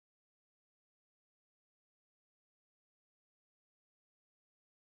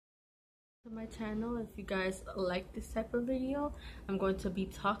My channel. If you guys like this type of video, I'm going to be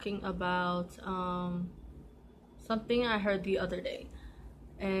talking about something I heard the other day,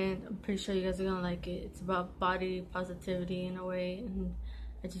 and I'm pretty sure you guys are gonna like it. It's about body positivity in a way, and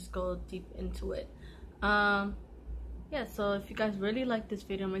I just go deep into it. Yeah, so if you guys really like this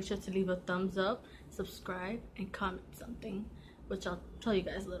video, make sure to leave a thumbs up, subscribe, and comment something, which I'll tell you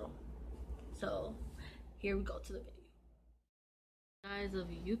guys a little. So here we go to the video. Guys of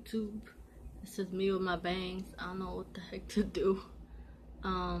YouTube, this is me with my bangs. I don't know what the heck to do.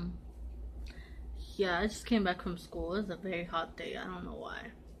 Yeah, I just came back from school. It's a very hot day. I don't know why.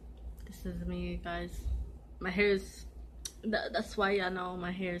 This is me, guys. My hair is that's why y'all know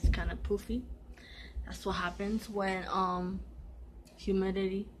my hair is kind of poofy. That's what happens when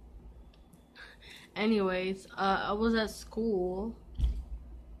humidity. Anyways, I was at school,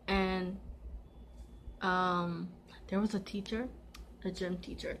 and there was a teacher, a gym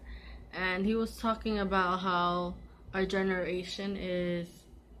teacher, and he was talking about how our generation is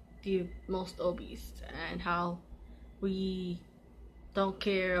the most obese and how we don't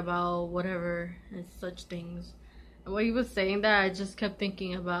care about whatever and such things. And when he was saying that, I just kept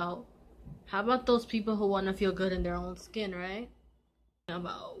thinking about, how about those people who want to feel good in their own skin, right?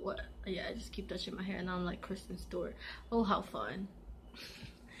 About what? Yeah, I just keep touching my hair and I'm like Kristen Stewart. Oh, how fun.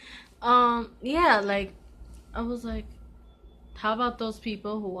 Yeah, like I was like, how about those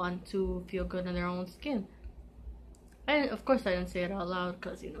people who want to feel good in their own skin? And of course I didn't say it out loud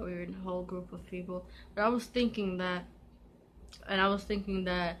because, you know, we were in a whole group of people. But I was thinking that, and I was thinking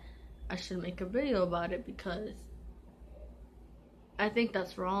that I should make a video about it, because I think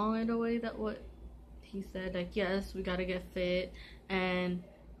that's wrong in a way, that what he said. Like, yes, we gotta get fit and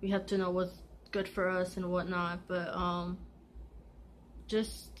we have to know what's good for us and whatnot. But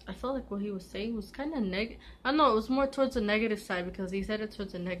just, I felt like what he was saying was kind of negative. I don't know, it was more towards the negative side, because he said it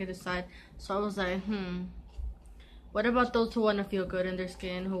towards the negative side. So I was like, what about those who want to feel good in their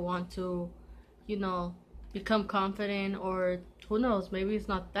skin, who want to, you know, become confident, or who knows, maybe it's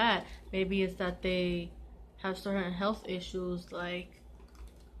not that. Maybe it's that they have certain health issues like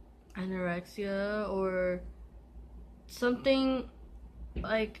anorexia or something,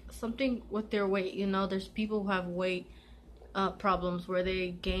 like something with their weight. You know, there's people who have weight problems where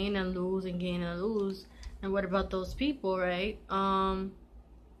they gain and lose and gain and lose. And what about those people, right?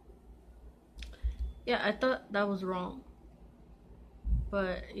 Yeah, I thought that was wrong.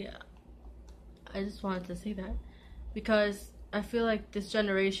 But yeah, I just wanted to say that, because I feel like this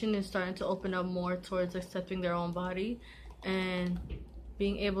generation is starting to open up more towards accepting their own body and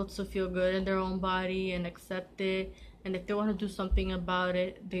being able to feel good in their own body and accept it. And if they want to do something about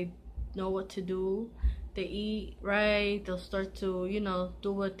it, they know what to do. They eat right, they'll start to, you know,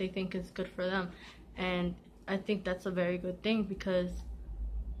 do what they think is good for them. And I think that's a very good thing, because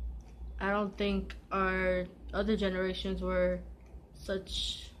I don't think our other generations were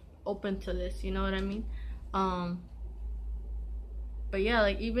such open to this, you know what I mean? But yeah,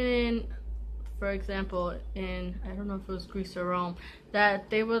 like even in, for example, in, I don't know if it was Greece or Rome, that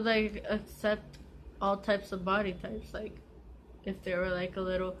they would like accept all types of body types. Like if they were like a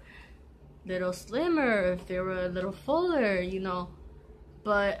little slimmer, if they were a little fuller, you know.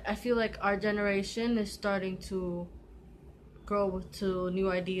 But I feel like our generation is starting to grow to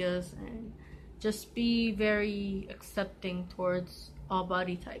new ideas and just be very accepting towards all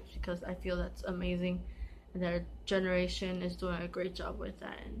body types, because I feel that's amazing, and that our generation is doing a great job with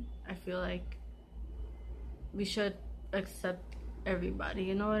that. And I feel like we should accept everybody,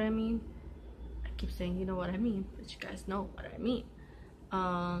 you know what I mean? I keep saying you know what I mean, but you guys know what I mean.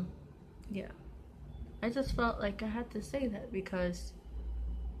 Yeah, I just felt like I had to say that, because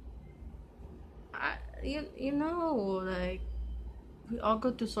you know, like we all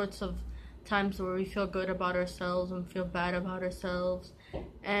go through sorts of times where we feel good about ourselves and feel bad about ourselves,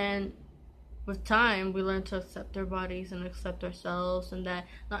 and with time we learn to accept our bodies and accept ourselves, and that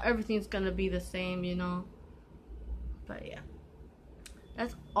not everything's gonna be the same, you know. But yeah,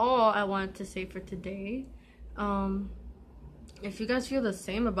 that's all I wanted to say for today. If you guys feel the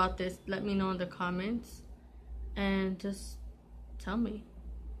same about this, let me know in the comments, and just tell me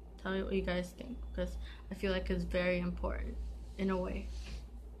what you guys think, because I feel like it's very important in a way,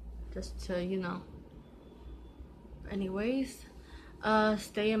 just to, you know. Anyways,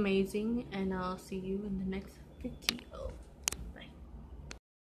 stay amazing, and I'll see you in the next video.